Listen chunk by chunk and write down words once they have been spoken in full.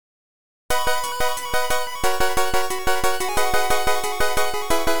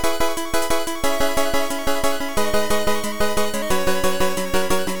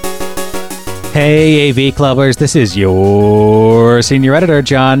Hey, AV Clubbers, this is your senior editor,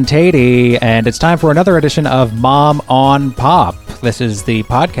 John Tatey, and it's time for another edition of Mom on Pop. This is the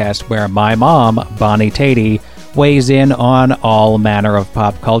podcast where my mom, Bonnie Tatey, weighs in on all manner of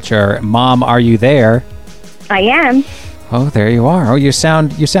pop culture. Mom, are you there? I am. Oh, there you are. Oh, you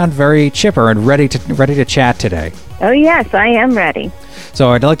sound very chipper and ready to chat today. Oh, yes, I am ready.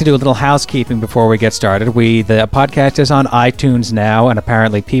 So I'd like to do a little housekeeping before we get started. The podcast is on iTunes now, and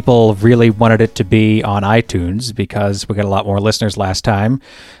apparently people really wanted it to be on iTunes because we got a lot more listeners last time.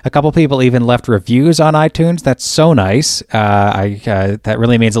 A couple people even left reviews on iTunes. That's so nice. That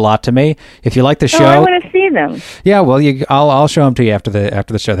really means a lot to me. If you like the show, I want to see them. Yeah, well, I'll show them to you after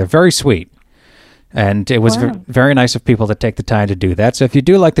the show. They're very sweet. And it was very nice of people to take the time to do that. So if you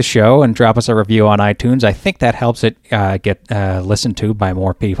do like the show and drop us a review on iTunes, I think that helps it get listened to by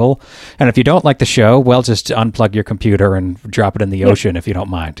more people. And if you don't like the show, well, just unplug your computer and drop it in the ocean if you don't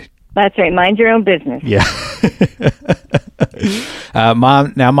mind. That's right. Mind your own business. Yeah.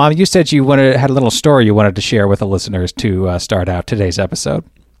 Mom, you said you had a little story you wanted to share with the listeners to start out today's episode.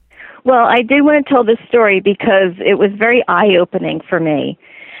 Well, I did want to tell this story because it was very eye-opening for me.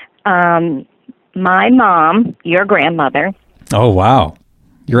 My mom, your grandmother. Oh, wow.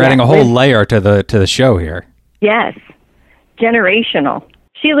 You're adding a whole layer to the show here. Yes. Generational.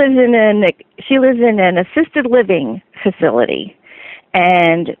 She lives in an assisted living facility.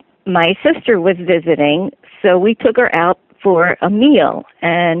 And my sister was visiting, so we took her out for a meal.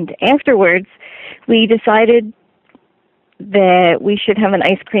 And afterwards, we decided that we should have an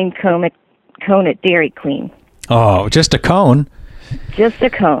ice cream cone at Dairy Queen. Oh, just a cone? Just a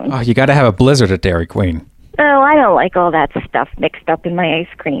cone. Oh, you got to have a Blizzard at Dairy Queen. Oh, I don't like all that stuff mixed up in my ice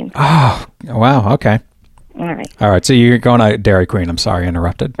cream. Oh, wow. Okay. All right. So you're going to Dairy Queen. I'm sorry I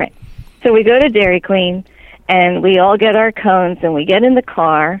interrupted. Right. So we go to Dairy Queen, and we all get our cones, and we get in the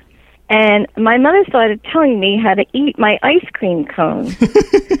car, and my mother started telling me how to eat my ice cream cone.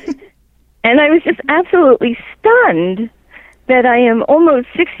 And I was just absolutely stunned that I am almost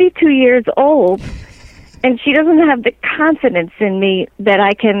 62 years old, and she doesn't have the confidence in me that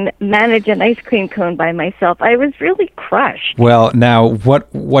I can manage an ice cream cone by myself. I was really crushed. Well, now,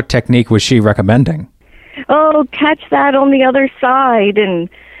 what technique was she recommending? Oh, catch that on the other side, and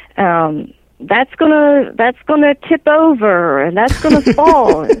that's gonna tip over, and that's gonna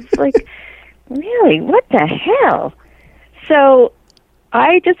fall. It's like, really, what the hell? So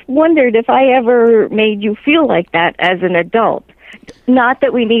I just wondered if I ever made you feel like that as an adult. Not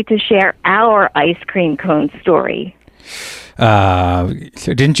that we need to share our ice cream cone story.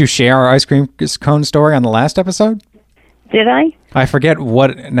 Didn't you share our ice cream cone story on the last episode? Did I? I forget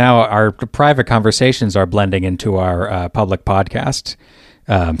what. Now our private conversations are blending into our public podcast.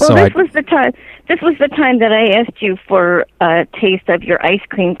 This was the time. This was the time that I asked you for a taste of your ice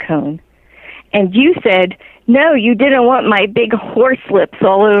cream cone, and you said no. You didn't want my big horse lips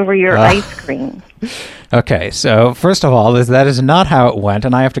all over your ice cream. Okay, so first of all, that is not how it went,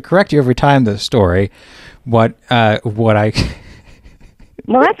 and I have to correct you every time the story. What I...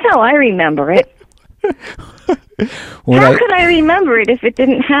 Well, that's how I remember it. How could I remember it if it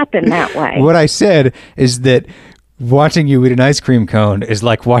didn't happen that way? What I said is that watching you eat an ice cream cone is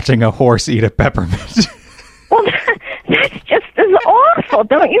like watching a horse eat a peppermint. Well, that's just as awful,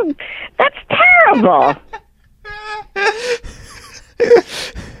 don't you? That's terrible.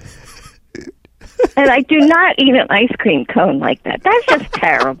 And I do not eat an ice cream cone like that. That's just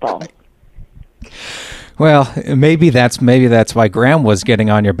terrible. Well, maybe that's why Graham was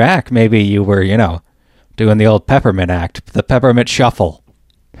getting on your back. Maybe you were, doing the old peppermint act, the peppermint shuffle.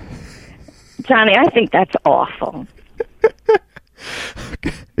 Johnny, I think that's awful.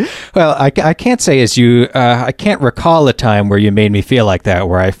 Well, I can't say as you. I can't recall a time where you made me feel like that,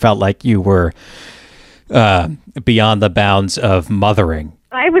 where I felt like you were beyond the bounds of mothering.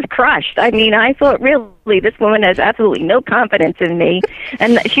 I was crushed. I mean, I thought, really, this woman has absolutely no confidence in me,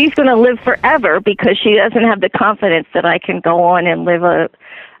 and that she's going to live forever because she doesn't have the confidence that I can go on and live a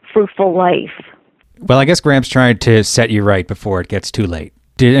fruitful life. Well, I guess Graham's trying to set you right before it gets too late.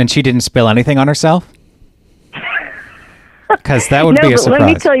 And she didn't spill anything on herself? Because that would be a surprise. Let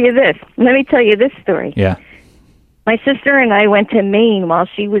me tell you this story. Yeah. My sister and I went to Maine while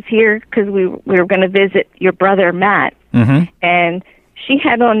she was here because we were going to visit your brother, Matt. Mm-hmm. And she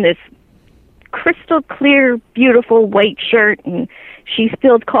had on this crystal clear, beautiful white shirt, and she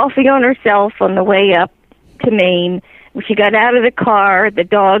spilled coffee on herself on the way up to Maine. When she got out of the car, the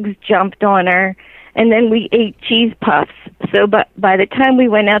dogs jumped on her, and then we ate cheese puffs. So by the time we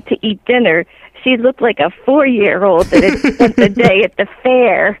went out to eat dinner, she looked like a 4-year-old that had spent the day at the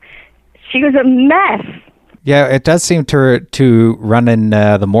fair. She was a mess. Yeah, it does seem to run in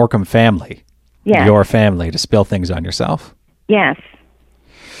the Morecambe family. Yes. your family to spill things on yourself. Yes.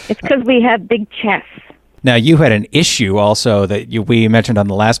 It's because we have big chests. Now, you had an issue also that we mentioned on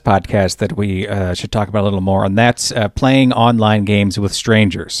the last podcast that we should talk about a little more, and that's playing online games with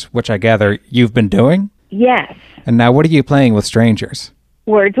strangers, which I gather you've been doing? Yes. And now what are you playing with strangers?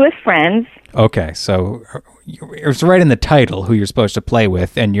 Words with Friends. Okay, so it's right in the title who you're supposed to play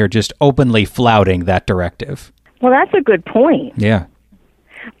with, and you're just openly flouting that directive. Well, that's a good point. Yeah.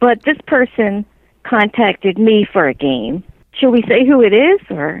 But this person contacted me for a game. Should we say who it is,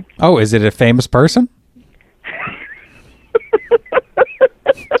 or? Oh, is it a famous person?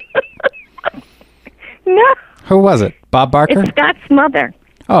 No. Who was it? Bob Barker? It's Scott's mother.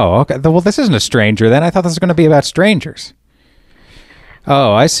 Oh, okay. Well, this isn't a stranger then. I thought this was going to be about strangers.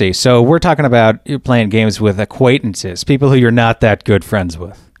 Oh, I see. So we're talking about you playing games with acquaintances, people who you're not that good friends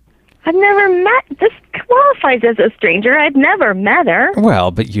with. I've never met. This qualifies as a stranger. I've never met her.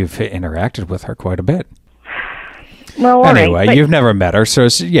 Well, but you've interacted with her quite a bit. Well, all anyway, right, you've never met her, so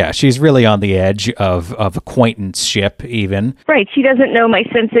yeah, she's really on the edge of acquaintanceship, even. Right. She doesn't know my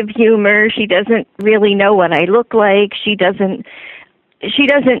sense of humor. She doesn't really know what I look like. She doesn't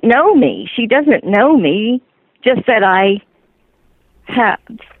know me. She doesn't know me. Just that I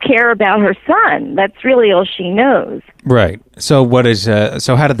care about her son. That's really all she knows. Right. So what is?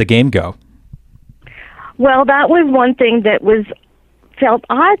 So how did the game go? Well, that was one thing that felt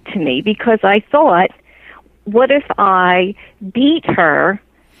odd to me, because I thought, what if I beat her?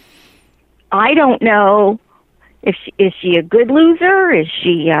 I don't know if is she a good loser? Is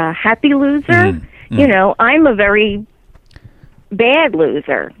she a happy loser? You know, I'm a very bad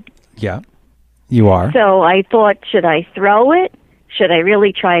loser. Yeah, you are. So I thought, should I throw it? Should I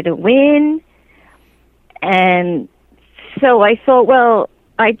really try to win? And so I thought, well,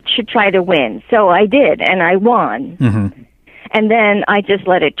 I should try to win. So I did, and I won. Mm-hmm. And then I just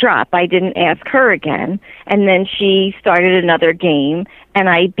let it drop. I didn't ask her again. And then she started another game, and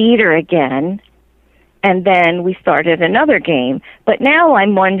I beat her again. And then we started another game. But now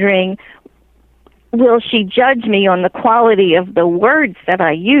I'm wondering, will she judge me on the quality of the words that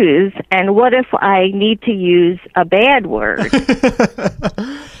I use? And what if I need to use a bad word?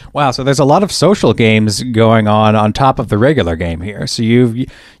 Wow, so there's a lot of social games going on top of the regular game here. So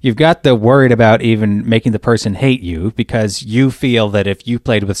you've got the worried about even making the person hate you because you feel that if you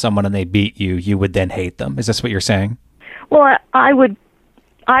played with someone and they beat you, you would then hate them. Is this what you're saying? Well,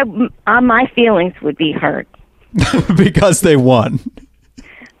 my feelings would be hurt. Because they won.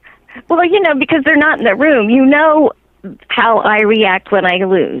 Well, because they're not in the room. You know how I react when I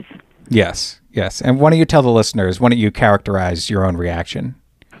lose. Yes. And why don't you tell the listeners, why don't you characterize your own reaction?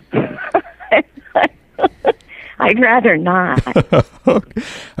 I'd rather not.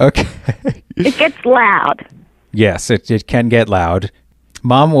 Okay. It gets loud. Yes, it can get loud.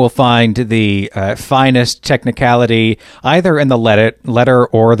 Mom will find the finest technicality either in the letter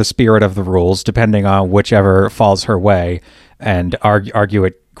or the spirit of the rules, depending on whichever falls her way, and argue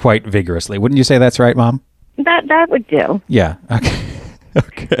it quite vigorously. Wouldn't you say that's right, Mom? That would do. Yeah. Okay.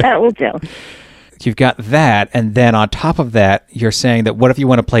 Okay. That will do. You've got that, and then on top of that, you're saying that what if you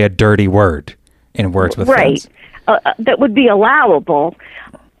want to play a dirty word in Words with Friends? Right. That would be allowable.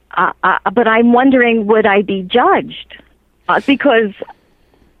 But I'm wondering, would I be judged? Because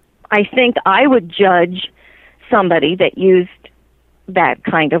I think I would judge somebody that used that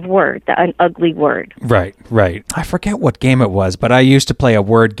kind of word, an ugly word. Right. I forget what game it was, but I used to play a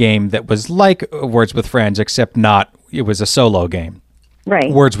word game that was like Words with Friends, except it was a solo game.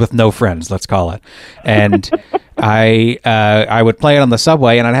 Right. Words with no friends, let's call it. And I would play it on the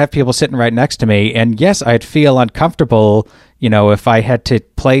subway, and I'd have people sitting right next to me. And yes, I'd feel uncomfortable, if I had to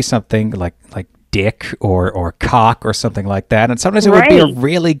play something like dick or cock or something like that. And sometimes it would be a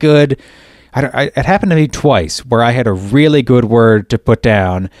really good. It happened to me twice where I had a really good word to put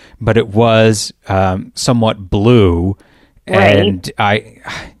down, but it was somewhat blue, and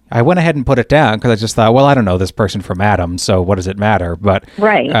I went ahead and put it down because I just thought, well, I don't know this person from Adam, so what does it matter? But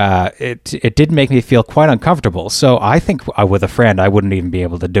it did make me feel quite uncomfortable. So I think with a friend, I wouldn't even be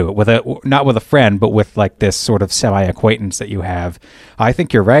able to do it. Not with a friend, but with like this sort of semi-acquaintance that you have. I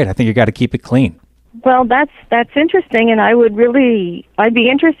think you're right. I think you got to keep it clean. Well, that's interesting, and I'd be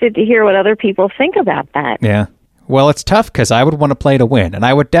interested to hear what other people think about that. Yeah. Well, it's tough because I would want to play to win, and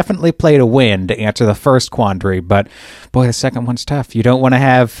I would definitely play to win to answer the first quandary. But boy, the second one's tough. You don't want to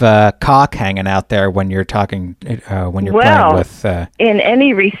have cock hanging out there when you're talking when you're playing with. In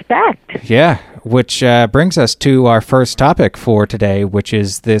any respect. Yeah, which brings us to our first topic for today, which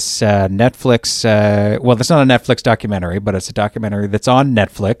is this Netflix. Well, it's not a Netflix documentary, but it's a documentary that's on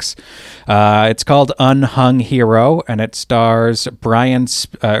Netflix. It's called Unhung Hero, and it stars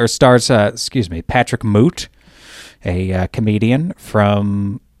Patrick Moot, a comedian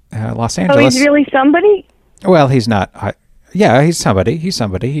from Los Angeles. Oh, he's really somebody? Well, he's not. Yeah, he's somebody. He's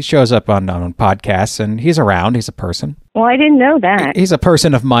somebody. He shows up on podcasts, and he's around. He's a person. Well, I didn't know that. He's a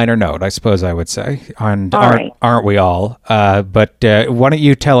person of minor note, I suppose I would say. And right. Aren't we all? But why don't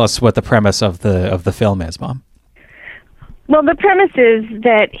you tell us what the premise of the film is, Mom? Well, the premise is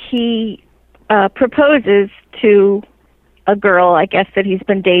that he proposes to a girl, I guess, that he's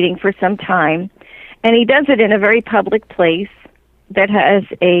been dating for some time, and he does it in a very public place that has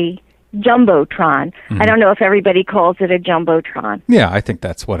a jumbotron. I don't know if everybody calls it a jumbotron. Yeah, I think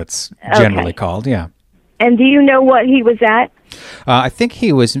that's what it's generally called, yeah. And do you know what he was at? I think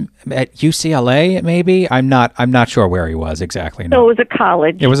he was at UCLA, maybe. I'm not sure where he was exactly. No. So it was a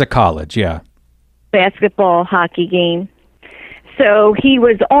college. It was a college, yeah. Basketball, hockey game. So he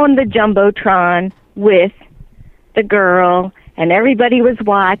was on the jumbotron with the girl, and everybody was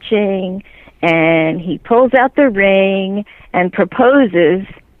watching, and he pulls out the ring and proposes,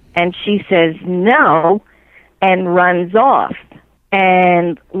 and she says no and runs off.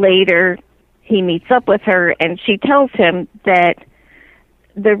 And later he meets up with her, and she tells him that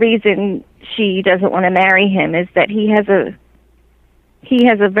the reason she doesn't want to marry him is that he has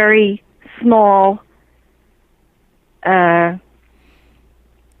a very small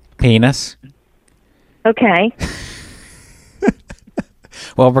penis. Okay.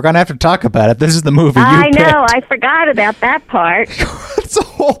 Well, we're going to have to talk about it. This is the movie I know. I forgot about that part. It's a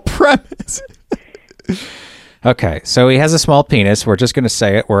whole premise. Okay, so he has a small penis. We're just going to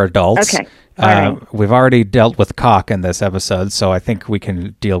say it. We're adults. Okay. All right. We've already dealt with cock in this episode, so I think we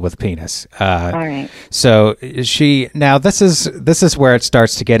can deal with penis. All right. So now this is where it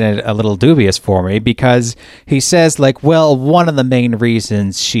starts to get a little dubious for me, because he says, like, well, one of the main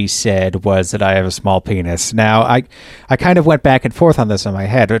reasons she said was that I have a small penis. Now, I kind of went back and forth on this in my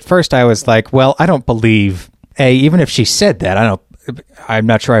head. At first, I was like, well, I don't believe, even if she said that, I'm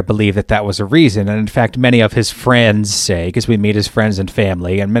not sure I believe that was a reason. And in fact, many of his friends say, because we meet his friends and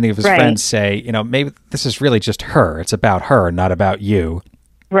family, and many of his friends say, maybe this is really just her. It's about her, not about you.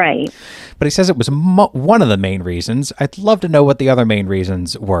 Right. But he says it was one of the main reasons. I'd love to know what the other main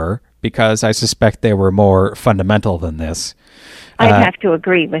reasons were, because I suspect they were more fundamental than this. I'd have to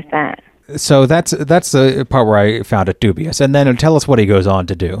agree with that. So that's the part where I found it dubious. And then tell us what he goes on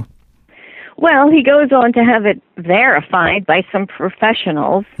to do. Well, he goes on to have it verified by some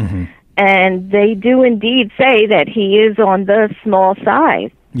professionals, and they do indeed say that he is on the small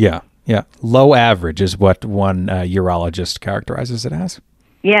side. Yeah. Low average is what one urologist characterizes it as.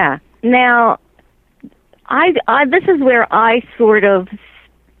 Yeah. Now, I this is where I sort of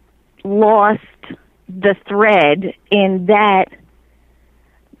lost the thread in that.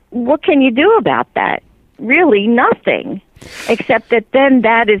 What can you do about that? Really, nothing. Except that then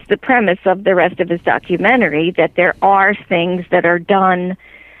that is the premise of the rest of his documentary, that there are things that are done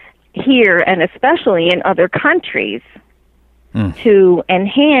here and especially in other countries to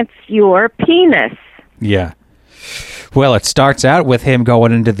enhance your penis. Yeah. Well, it starts out with him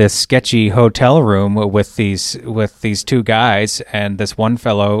going into this sketchy hotel room with these two guys, and this one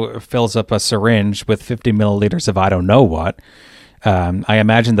fellow fills up a syringe with 50 milliliters of I don't know what. I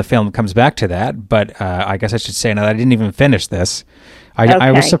imagine the film comes back to that, but I guess I should say now that I didn't even finish this.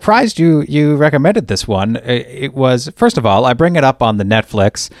 I was surprised you recommended this one. It was, first of all, I bring it up on the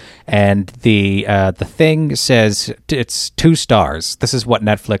Netflix, and the thing says it's 2 stars. This is what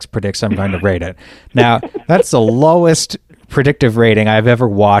Netflix predicts I'm going to rate it. Now, that's the lowest predictive rating I've ever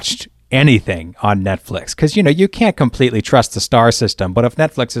watched anything on Netflix, because you can't completely trust the star system, but if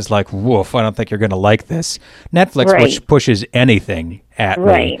Netflix is like, woof, I don't think you're going to like this, Netflix which pushes anything at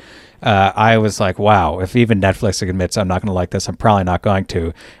me, I was like, wow, if even Netflix admits I'm not going to like this, I'm probably not going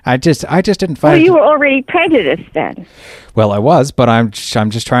to. I just didn't find. Well, you were already prejudiced then. Well, I was, but I'm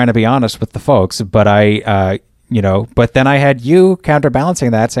just trying to be honest with the folks. But but then I had you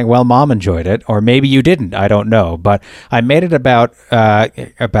counterbalancing that, saying, well, Mom enjoyed it, or maybe you didn't. I don't know. But I made it about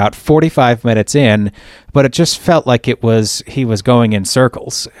 45 minutes in, but it just felt like he was going in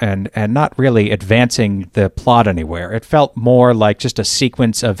circles and not really advancing the plot anywhere. It felt more like just a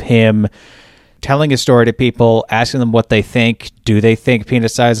sequence of him telling his story to people, asking them what they think. Do they think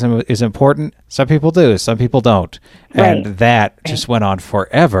penis size is important? Some people do. Some people don't. And that just went on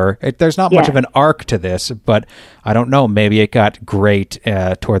forever. There's not much of an arc to this, but I don't know. Maybe it got great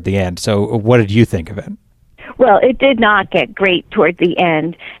toward the end. So what did you think of it? Well, it did not get great toward the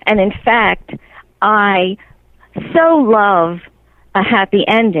end. And in fact, I so love a happy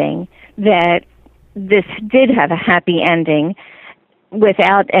ending that this did have a happy ending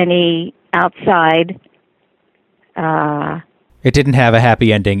without any outside. It didn't have a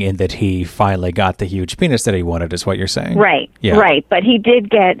happy ending in that he finally got the huge penis that he wanted, is what you're saying. Right, yeah. Right. But he did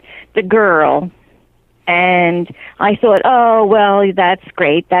get the girl, and I thought, oh, well, that's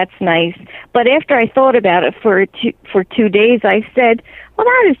great, that's nice. But after I thought about it for 2 days, I said, well,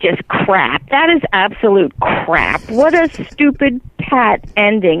 that is just crap. That is absolute crap. What a stupid, pat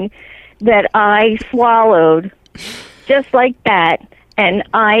ending that I swallowed just like that. And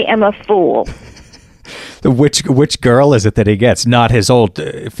I am a fool. Which girl is it that he gets? Not his old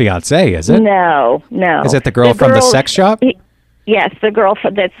fiancée, is it? No. Is it the girl from the sex shop? Yes, the girl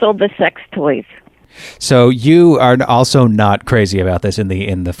that sold the sex toys. So you are also not crazy about this in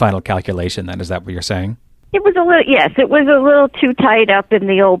the final calculation, then? Is that what you're saying? It was it was a little too tied up in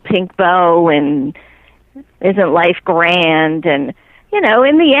the old pink bow, and isn't life grand? And,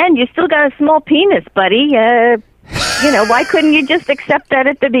 in the end, you still got a small penis, buddy. Why couldn't you just accept that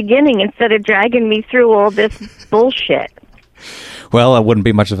at the beginning instead of dragging me through all this bullshit? Well, it wouldn't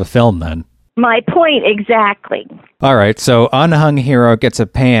be much of a film then. My point exactly. All right, so Unhung Hero gets a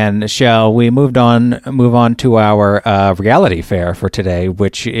pan. Shall we move on to our reality fair for today,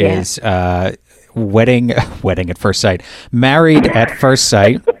 which is wedding at first sight, married at first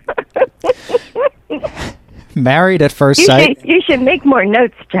sight. Married at first sight. You should make more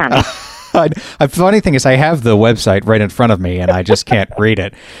notes, Johnny. The funny thing is I have the website right in front of me, and I just can't read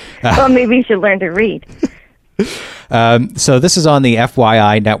it. Well, maybe you should learn to read. So this is on the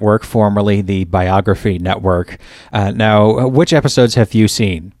FYI network, formerly the Biography Network. Now, which episodes have you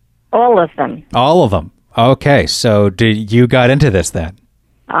seen? All of them. All of them. Okay, so you got into this then?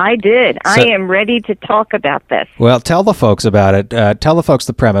 I did. I am ready to talk about this. Well, tell the folks about it. Tell the folks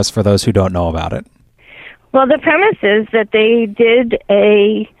the premise for those who don't know about it. Well, the premise is that they did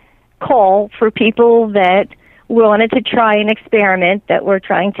a call for people that wanted to try an experiment, that were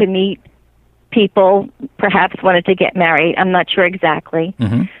trying to meet people, perhaps wanted to get married. I'm not sure exactly.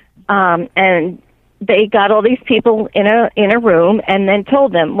 Mm-hmm. And they got all these people in a room and then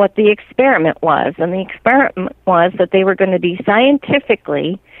told them what the experiment was. And the experiment was that they were going to be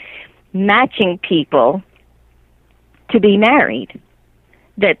scientifically matching people to be married,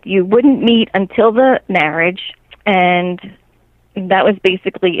 that you wouldn't meet until the marriage, and that was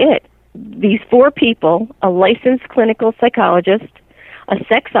basically it. These 4 people, a licensed clinical psychologist, a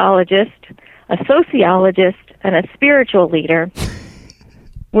sexologist, a sociologist, and a spiritual leader,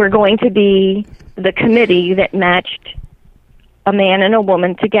 were going to be the committee that matched a man and a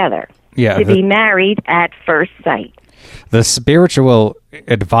woman together to be married at first sight. The spiritual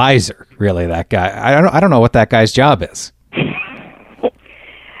advisor, really, that guy. I don't know what that guy's job is.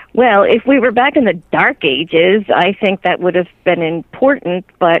 Well, if we were back in the dark ages, I think that would have been important,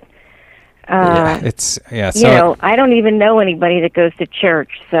 but so I don't even know anybody that goes to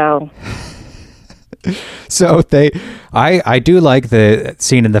church, so. So I do like the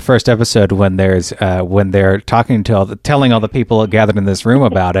scene in the first episode when they're telling all the people gathered in this room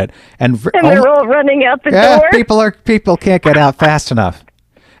about it, and they're all running out the door. People can't get out fast enough,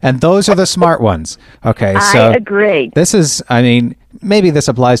 and those are the smart ones. Okay, so I agree. This is, maybe this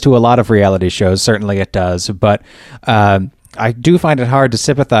applies to a lot of reality shows. Certainly it does, but I do find it hard to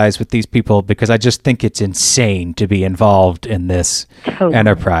sympathize with these people because I just think it's insane to be involved in this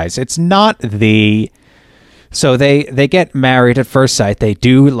enterprise. It's not so they get married at first sight. They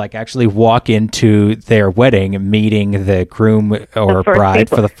do actually walk into their wedding, meeting the groom or bride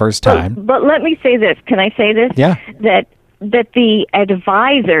for the first time. But let me say this. Can I say this? Yeah. That the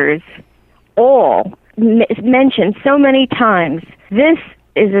advisors all mentioned so many times, this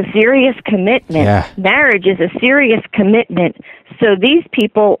is a serious commitment. Yeah. Marriage is a serious commitment. So these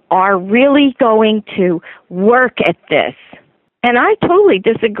people are really going to work at this. And I totally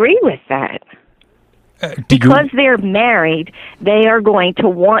disagree with that. Because they're married, they are going to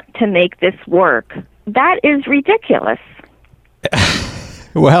want to make this work. That is ridiculous.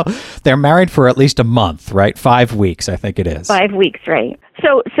 Well, they're married for at least a month, right? 5 weeks, I think it is. 5 weeks, right.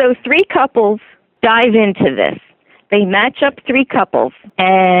 So 3 couples dive into this. They match up 3 couples,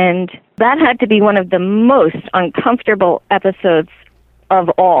 and that had to be one of the most uncomfortable episodes of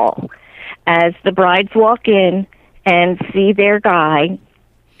all, as the brides walk in and see their guy,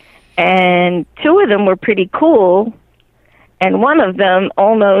 and two of them were pretty cool, and one of them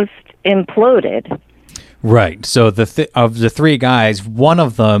almost imploded. Right. So of the three guys, one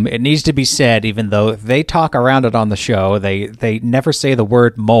of them, it needs to be said, even though they talk around it on the show, they never say the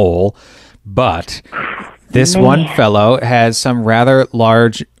word mole, but this one fellow has some rather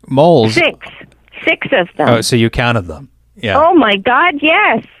large moles. Six of them. Oh, so you counted them. Yeah. Oh my God,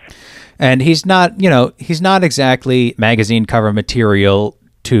 yes. And he's not exactly magazine cover material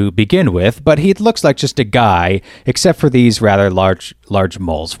to begin with, but he looks like just a guy, except for these rather large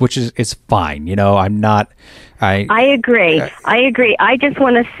moles, which is fine. I agree. I just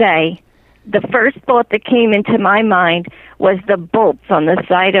want to say the first thought that came into my mind was the bolts on the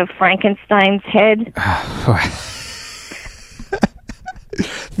side of Frankenstein's head.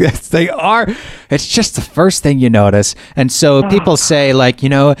 Yes, they are. It's just the first thing you notice. And so people say, like,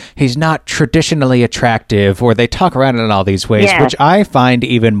 he's not traditionally attractive, or they talk around it in all these ways, which I find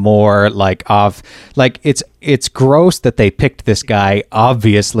even more it's gross that they picked this guy.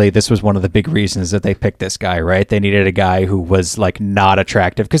 Obviously, this was one of the big reasons that they picked this guy, right? They needed a guy who was, like, not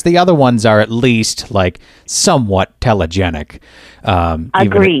attractive, because the other ones are at least, like, somewhat telegenic.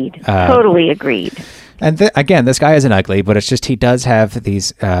 Agreed. Totally agreed. And again, this guy isn't ugly, but it's just he does have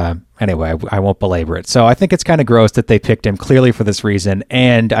these... anyway, I won't belabor it. So I think it's kind of gross that they picked him clearly for this reason.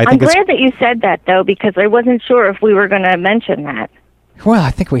 And I'm glad that you said that, though, because I wasn't sure if we were going to mention that. Well,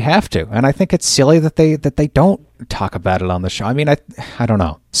 I think we have to. And I think it's silly that they don't talk about it on the show. I mean, I don't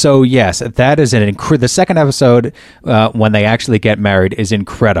know. So, yes, that is the second episode, when they actually get married, is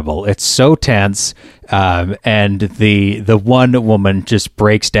incredible. It's so tense. And the one woman just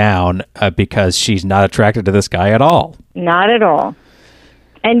breaks down because she's not attracted to this guy at all. Not at all.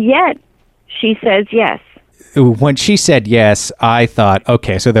 And yet, she says yes. When she said yes, I thought,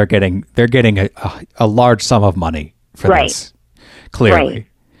 okay, so they're getting a large sum of money for this. Clearly.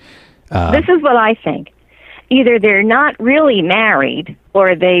 Right. This is what I think. Either they're not really married,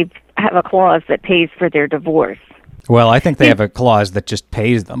 or they have a clause that pays for their divorce. Well, I think they have a clause that just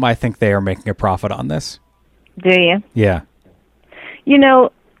pays them. I think they are making a profit on this. Do you? Yeah.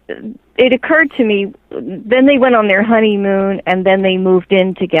 It occurred to me, then they went on their honeymoon, and then they moved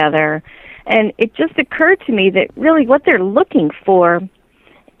in together. And it just occurred to me that really what they're looking for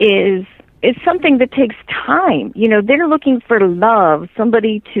is something that takes time. They're looking for love,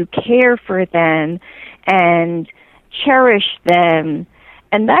 somebody to care for them and cherish them.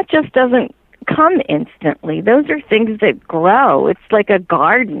 And that just doesn't come instantly. Those are things that grow. It's like a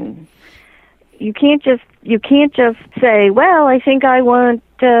garden. You can't just say, well, I think I want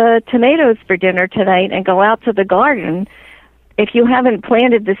tomatoes for dinner tonight, and go out to the garden. If you haven't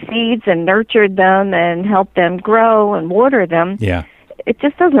planted the seeds and nurtured them and helped them grow and water them, it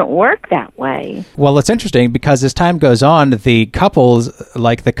just doesn't work that way. Well, it's interesting because as time goes on, the couple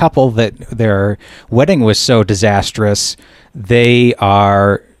that their wedding was so disastrous, they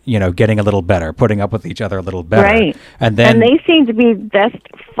are, getting a little better, putting up with each other a little better. Right. And they seem to be best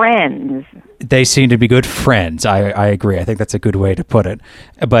friends. They seem to be good friends. I agree. I think that's a good way to put it.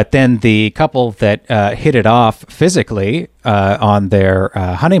 But then the couple that hit it off physically on their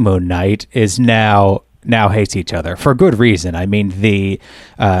honeymoon night is now hates each other for good reason. I mean, the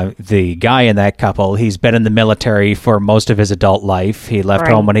guy in that couple, he's been in the military for most of his adult life. He left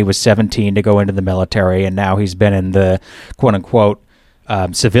home when he was 17 to go into the military, and now he's been in the quote-unquote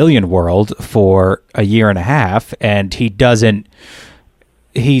civilian world for a year and a half, and he's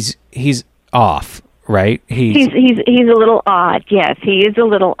off, right? He's a little odd. Yes, he is a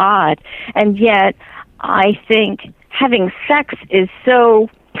little odd. And yet, I think having sex is so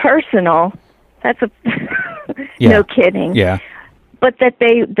personal. That's no kidding. Yeah. But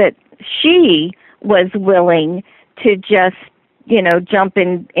that she was willing to just, jump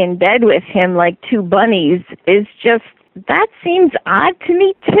in bed with him like two bunnies is just, that seems odd to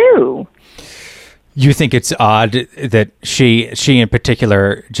me too. You think it's odd that she in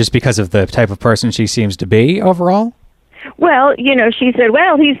particular, just because of the type of person she seems to be overall? Well, she said,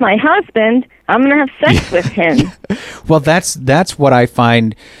 well, he's my husband. I'm going to have sex with him. Well, that's what I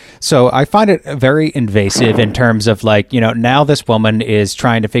find. So I find it very invasive in terms of now this woman is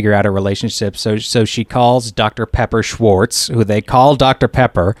trying to figure out a relationship. So she calls Dr. Pepper Schwartz, who they call Dr.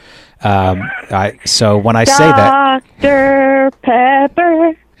 Pepper. So when I say that, Dr.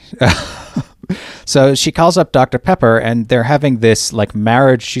 Pepper. So she calls up Dr. Pepper, and they're having this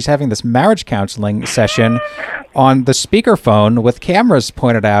marriage. She's having this marriage counseling session on the speakerphone with cameras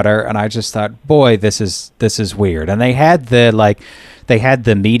pointed at her, and I just thought, boy, this is weird. And they had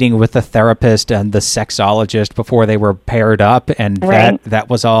the meeting with the therapist and the sexologist before they were paired up, and that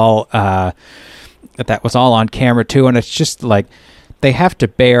was all on camera too. And it's just they have to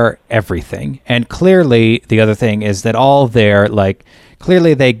bear everything. And clearly, the other thing is that all their, like,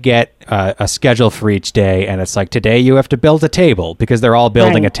 clearly they get a schedule for each day, and it's like, today you have to build a table, because they're all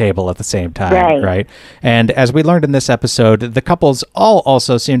building a table at the same time, right? And as we learned in this episode, the couples all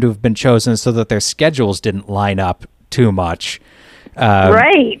also seem to have been chosen so that their schedules didn't line up too much.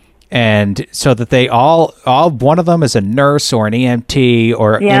 Right. And so that they all one of them is a nurse or an EMT,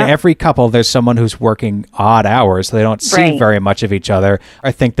 or in every couple there's someone who's working odd hours, so they don't see very much of each other.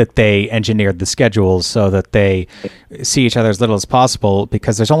 I think that they engineered the schedules so that they see each other as little as possible,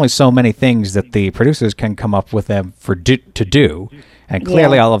 because there's only so many things that the producers can come up with them to do. And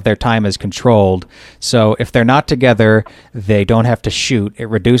clearly all of their time is controlled. So if they're not together, they don't have to shoot. It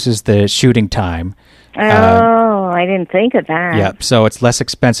reduces the shooting time. I didn't think of that. Yep. So it's less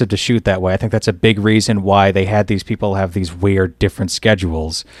expensive to shoot that way. I think that's a big reason why they had these people have these weird different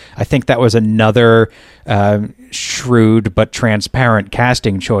schedules. I think that was another shrewd but transparent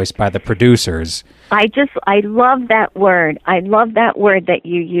casting choice by the producers. I love that word. I love that word that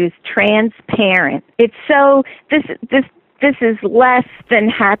you use, transparent. It's so, this is less than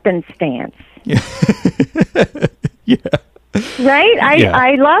happenstance. Yeah. Right?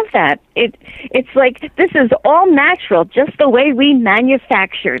 I love that. It's like, this is all natural, just the way we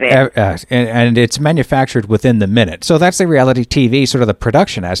manufactured it. And it's manufactured within the minute. So that's the reality TV, sort of the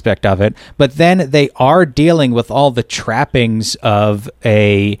production aspect of it. But then they are dealing with all the trappings of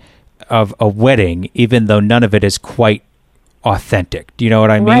a wedding, even though none of it is quite authentic. Do you know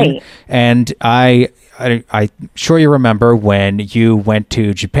what I mean? Right. And I'm sure you remember when you went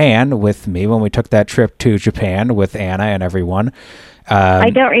to Japan with me, when we took that trip to Japan with Anna and everyone.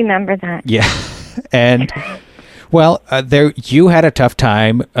 I don't remember that. Yeah. And, well, you had a tough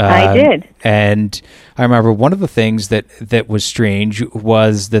time. I did. And I remember one of the things that was strange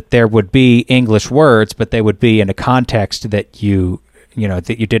was that there would be English words, but they would be in a context that you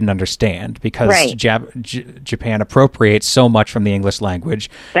didn't understand, because Japan appropriates so much from the English language.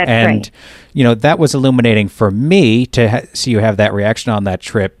 That's and, that was illuminating for me to see you have that reaction on that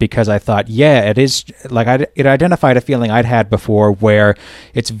trip, because I thought, it is, like, it identified a feeling I'd had before, where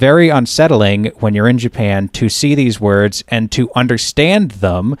it's very unsettling when you're in Japan to see these words and to understand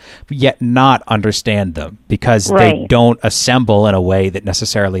them, yet not understand them, because they don't assemble in a way that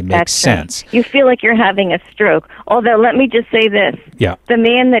necessarily makes sense. You feel like you're having a stroke. Although, let me just say this. Yeah. The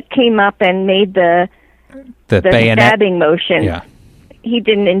man that came up and made the bayonet stabbing motion, he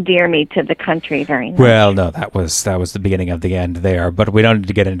didn't endear me to the country very much. Well, no, that was the beginning of the end there, but we don't need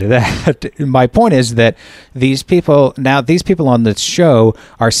to get into that. My point is that these people on this show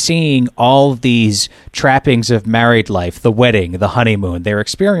are seeing all these trappings of married life, the wedding, the honeymoon. They're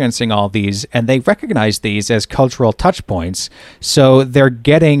experiencing all these, and they recognize these as cultural touch points. So they're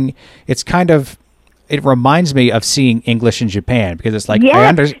getting, it reminds me of seeing English in Japan, because it's like,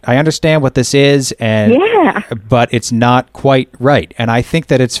 I understand what this is, but it's not quite right. And I think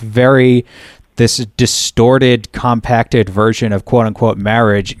that it's this distorted, compacted version of quote unquote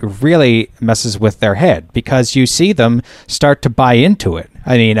marriage really messes with their head, because you see them start to buy into it.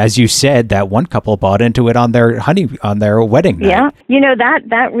 I mean, as you said, that one couple bought into it on their wedding night. Yeah.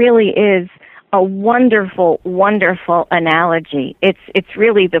 That really is a wonderful, wonderful analogy. It's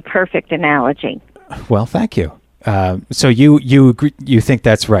really the perfect analogy. Well, thank you. So you agree, you think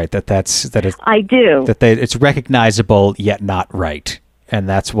that's right? I do. It's recognizable yet not right, and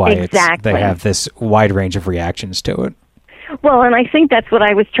that's why they have this wide range of reactions to it. Well, and I think that's what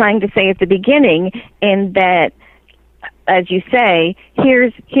I was trying to say at the beginning, in that, as you say,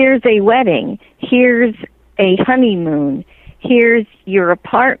 here's a wedding, here's a honeymoon, here's your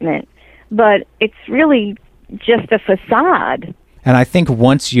apartment, but it's really just a facade. And I think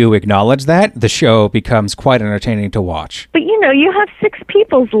once you acknowledge that, the show becomes quite entertaining to watch. But you have 6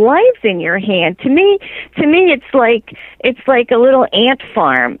 people's lives in your hand. To me, it's like a little ant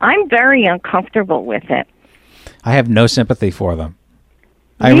farm. I'm very uncomfortable with it. I have no sympathy for them.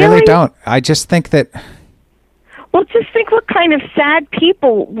 I really don't. I just think that. Well, just think what kind of sad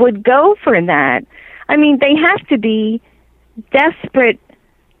people would go for that. I mean, they have to be desperate,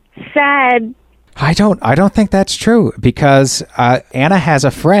 sad. I don't think that's true, because Anna has a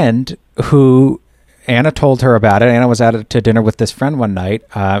friend who Anna told her about it. Anna was out to dinner with this friend one night,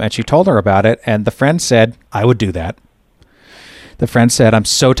 and she told her about it, and the friend said, I would do that. The friend said, I'm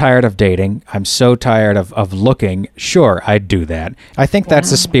so tired of dating. I'm so tired of looking. Sure, I'd do that. I think that's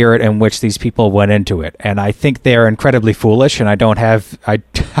the spirit in which these people went into it. And I think they're incredibly foolish, and I don't have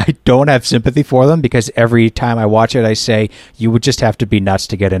sympathy for them, because every time I watch it, I say, you would just have to be nuts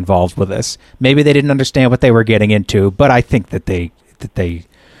to get involved with this. Maybe they didn't understand what they were getting into, but I think that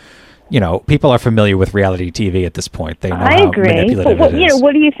people are familiar with reality TV at this point. They know I how agree. manipulative But it is.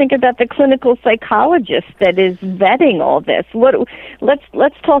 what do you think about the clinical psychologist that is vetting all this?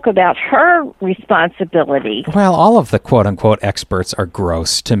 Let's talk about her responsibility. Well, all of the quote-unquote experts are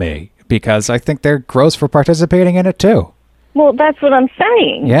gross to me because I think they're gross for participating in it too. Well, that's what I'm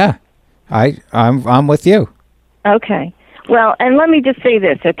saying. Yeah, I'm with you. Okay. Well, and let me just say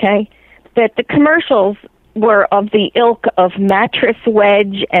this, okay? That the commercials were of the ilk of Mattress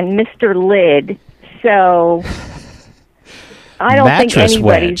Wedge and Mr. Lid, so I don't think Mattress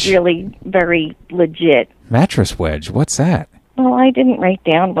anybody's Wedge. really very legit. Mattress Wedge, what's that? Well, I didn't write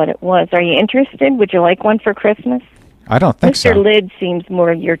down what it was. Are you interested? Would you like one for Christmas? I don't think Mr. so. Lid seems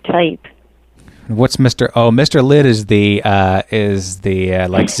more your type. What's Mr. Oh, Mr. Lid is the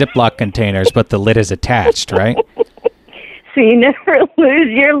like Ziploc containers, but the lid is attached, right? So you never lose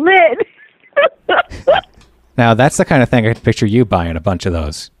your lid. Now that's the kind of thing I could picture you buying a bunch of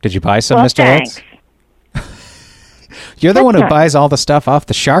those. Did you buy some, Well, Mr. thanks. Lids? You're the one who buys all the stuff off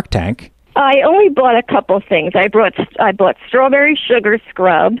the Shark Tank. I only bought a couple things. I bought strawberry sugar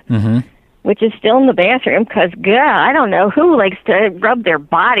scrub, which is still in the bathroom because, I don't know who likes to rub their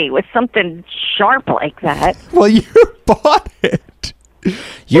body with something sharp like that. Well, you bought it.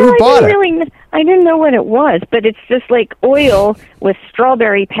 I didn't know what it was, but it's just like oil with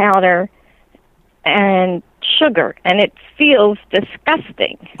strawberry powder and sugar, and it feels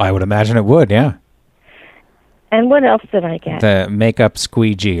disgusting. I would imagine it would, yeah. And what else did I get? The makeup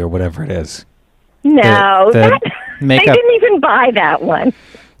squeegee or whatever it is. No, the I makeup- didn't even buy that one.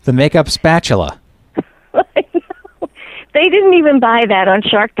 The makeup spatula. They didn't even buy that on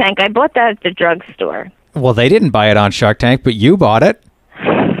Shark Tank. I bought that at the drugstore. Well, they didn't buy it on Shark Tank, but you bought it.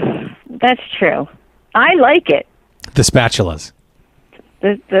 That's true. I like it. The spatulas.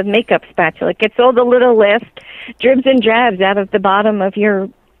 The makeup spatula. It gets all the little dribs and drabs out of the bottom of your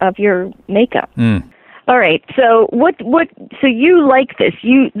makeup. All right. So so you like this.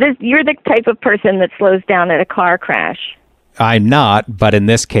 You're the type of person that slows down at a car crash. I'm not, but in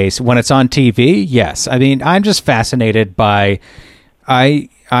this case, when it's on TV, yes. I mean, I'm just fascinated by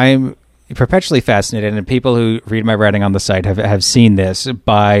I'm perpetually fascinated, and people who read my writing on the site have seen this,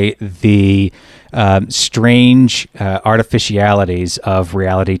 by the strange artificialities of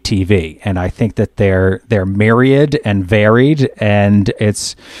reality TV. And I think that they're myriad and varied, and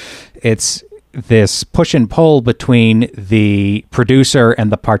it's this push and pull between the producer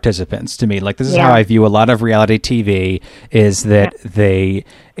and the participants. To me, like, this is how I view a lot of reality TV, is that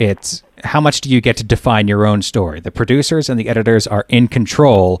it's how much do you get to define your own story? The producers and the editors are in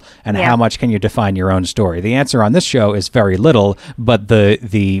control, and how much can you define your own story? The answer on this show is very little, but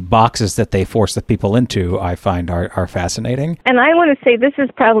the boxes that they force the people into, I find are fascinating. And I want to say this is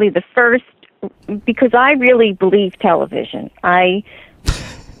probably the first, because I really believe television. I'm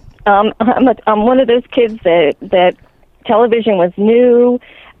one of those kids that television was new,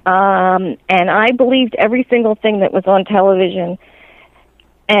 and I believed every single thing that was on television,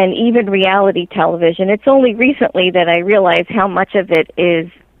 and even reality television. It's only recently that I realize how much of it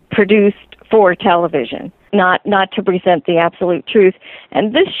is produced for television, not to present the absolute truth.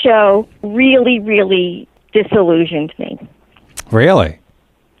 And this show really, really disillusioned me. Really?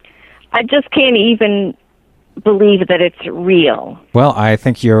 I just can't even believe that it's real. Well, I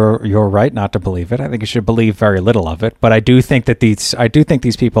think you're right not to believe it. I think you should believe very little of it. But I do think that these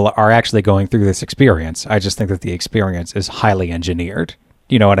people are actually going through this experience. I just think that the experience is highly engineered.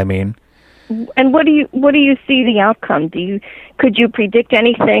 You know what I mean? And what do you see the outcome? Could you predict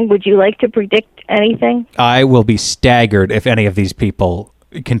anything? Would you like to predict anything? I will be staggered if any of these people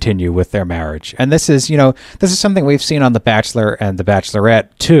continue with their marriage. And this is something we've seen on The Bachelor and The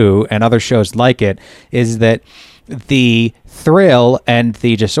Bachelorette too, and other shows like it, is that the thrill and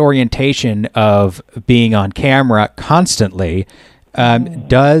the disorientation of being on camera constantly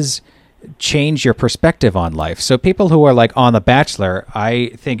does change your perspective on life. So people who are like on The Bachelor,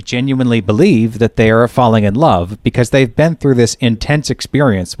 I think genuinely believe that they are falling in love because they've been through this intense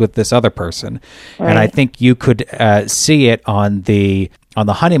experience with this other person. Right. And I think you could see it on the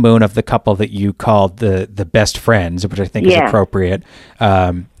honeymoon of the couple that you called the best friends, which I think is appropriate,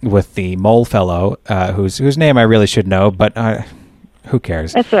 with the mole fellow, whose name I really should know, but who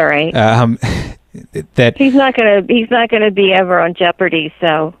cares? That's all right. That he's not gonna be ever on Jeopardy,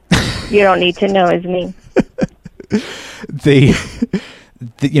 so you don't need to know his name.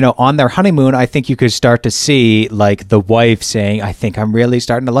 On their honeymoon, I think you could start to see like the wife saying, I think I'm really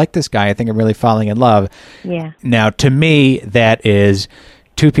starting to like this guy. I think I'm really falling in love. Yeah. Now, to me, that is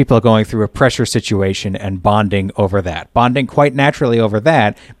two people going through a pressure situation and bonding over that. Bonding quite naturally over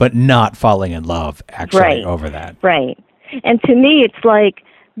that, but not falling in love actually over that. Right. And to me, it's like,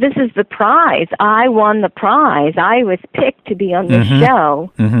 this is the prize. I won the prize. I was picked to be on the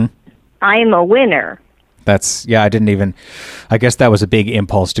show. Mm-hmm. I'm a winner. I guess that was a big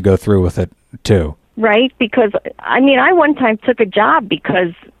impulse to go through with it too. Right? Because, I one time took a job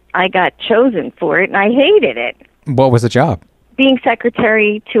because I got chosen for it, and I hated it. What was the job? Being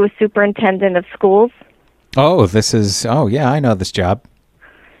secretary to a superintendent of schools. Oh, I know this job.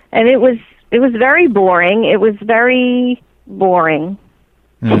 And it was very boring. It was very boring.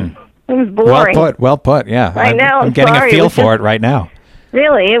 It was boring. Well put, yeah. I know. I'm getting a feel for it right now.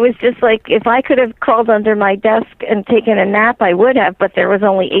 Really, it was just like, if I could have crawled under my desk and taken a nap, I would have, but there was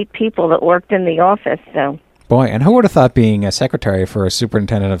only 8 people that worked in the office, so. Boy, and who would have thought being a secretary for a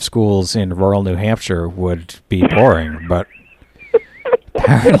superintendent of schools in rural New Hampshire would be boring, but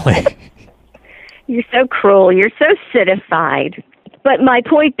apparently. You're so cruel. You're so citified. But my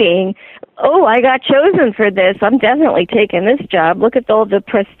point being, I got chosen for this. I'm definitely taking this job. Look at all the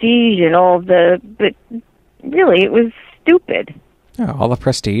prestige and but really, it was stupid. Oh, all the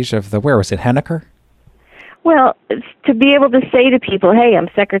prestige of where was it, Henniker? Well, it's to be able to say to people, hey, I'm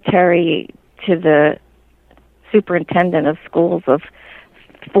secretary to the superintendent of schools of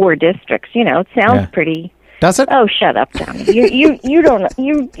 4 districts. It sounds pretty. Does it? Oh, shut up, Tommy. You don't.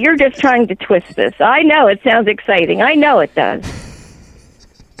 You're just trying to twist this. I know it sounds exciting. I know it does.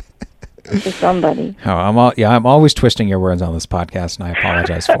 To somebody. Oh, I'm always twisting your words on this podcast, and I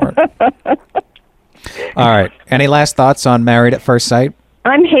apologize for it. All right. Any last thoughts on Married at First Sight?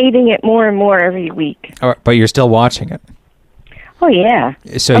 I'm hating it more and more every week. But you're still watching it. Oh yeah.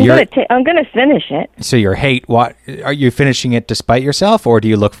 So I'm going to finish it. So are you finishing it despite yourself, or do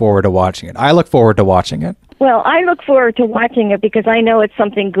you look forward to watching it? I look forward to watching it. Well, I look forward to watching it because I know it's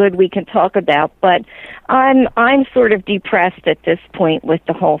something good we can talk about, but I'm sort of depressed at this point with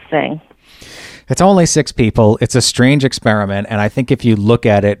the whole thing. It's only 6 people. It's a strange experiment, and I think if you look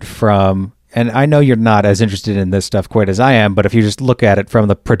at it from, and I know you're not as interested in this stuff quite as I am, but if you just look at it from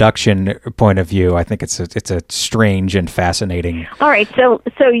the production point of view, I think it's a strange and fascinating. All right, so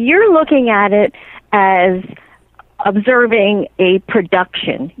you're looking at it as observing a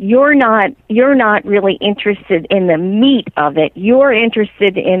production. You're not really interested in the meat of it. You're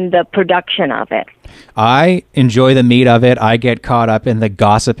interested in the production of it. I enjoy the meat of it. I get caught up in the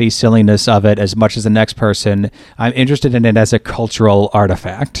gossipy silliness of it as much as the next person. I'm interested in it as a cultural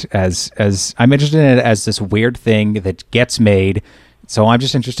artifact, as I'm interested in it as this weird thing that gets made. So I'm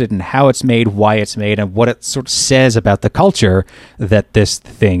just interested in how it's made, why it's made, and what it sort of says about the culture that this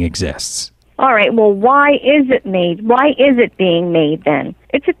thing exists. All right. Well, why is it made? Why is it being made then?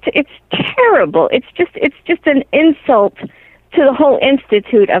 It's terrible. It's just an insult to the whole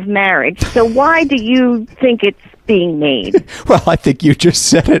institute of marriage. So why do you think it's being made? Well, I think you just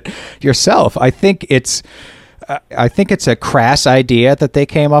said it yourself. I think it's a crass idea that they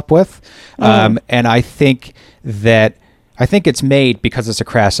came up with, and I think it's made because it's a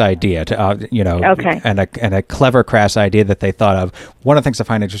crass idea, okay. and a clever crass idea that they thought of. One of the things I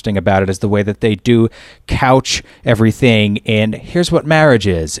find interesting about it is the way that they do couch everything in here's what marriage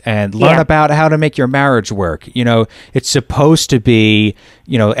is, and learn about how to make your marriage work. It's supposed to be,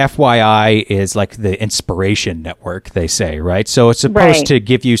 FYI is like the inspiration network, they say, right? So it's supposed to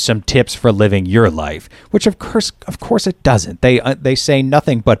give you some tips for living your life, which of course it doesn't. They say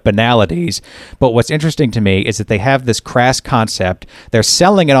nothing but banalities. But what's interesting to me is that they have this crass concept. They're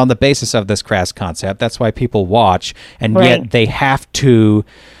selling it on the basis of this crass concept. That's why people watch, and yet they have to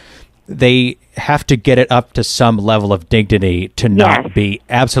get it up to some level of dignity to not be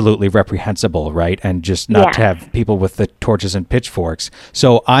absolutely reprehensible, right? And just not to have people with the torches and pitchforks.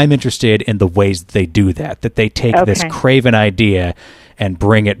 So I'm interested in the ways that they do that they take this craven idea and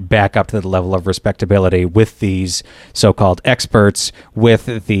bring it back up to the level of respectability with these so-called experts,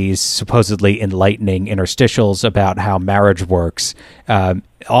 with these supposedly enlightening interstitials about how marriage works.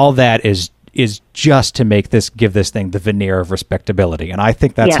 All that is just to give this thing the veneer of respectability. And I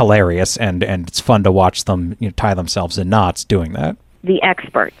think that's hilarious, and it's fun to watch them tie themselves in knots doing that. The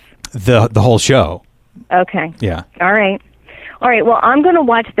experts. The whole show. Okay. Yeah. All right. Well, I'm going to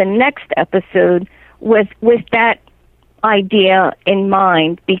watch the next episode with that idea in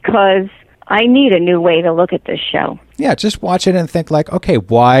mind, because I need a new way to look at this show. Yeah, just watch it and think like, okay,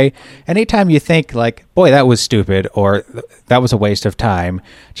 why? Anytime you think like, boy, that was stupid, or that was a waste of time,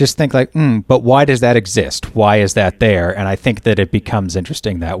 just think like, but why does that exist? Why is that there? And I think that it becomes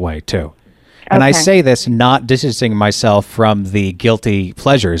interesting that way too. And I say this not distancing myself from the guilty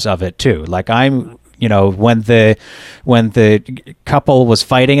pleasures of it too. Like when the couple was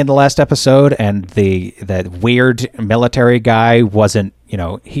fighting in the last episode, and that weird military guy wasn't,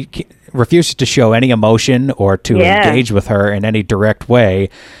 refuses to show any emotion or to engage with her in any direct way.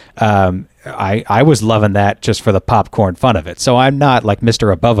 I was loving that just for the popcorn fun of it. So I'm not like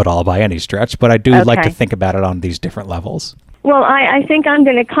Mr. Above It All by any stretch, but I do like to think about it on these different levels. Well, I think I'm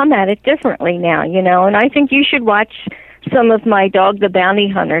going to come at it differently now, and I think you should watch some of my Dog the Bounty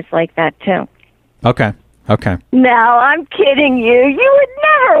Hunters like that, too. Okay. No, I'm kidding you. You would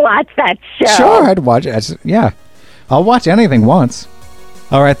never watch that show. Sure, I'd watch it. Yeah. I'll watch anything once.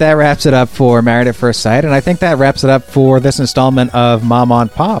 All right, that wraps it up for Married at First Sight, and I think that wraps it up for this installment of Mom on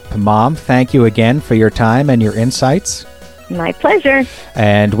Pop. Mom, thank you again for your time and your insights. My pleasure.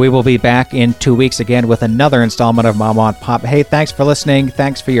 And we will be back in 2 weeks again with another installment of Mom on Pop. Hey, thanks for listening.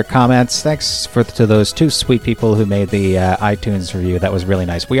 Thanks for your comments. Thanks to those two sweet people who made the iTunes review. That was really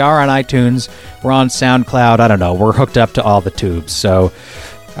nice. We are on iTunes. We're on SoundCloud. I don't know. We're hooked up to all the tubes. So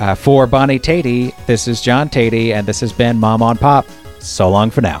for Bonnie Tatey, this is John Tatey, and this has been Mom on Pop. So long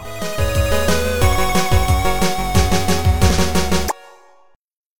for now.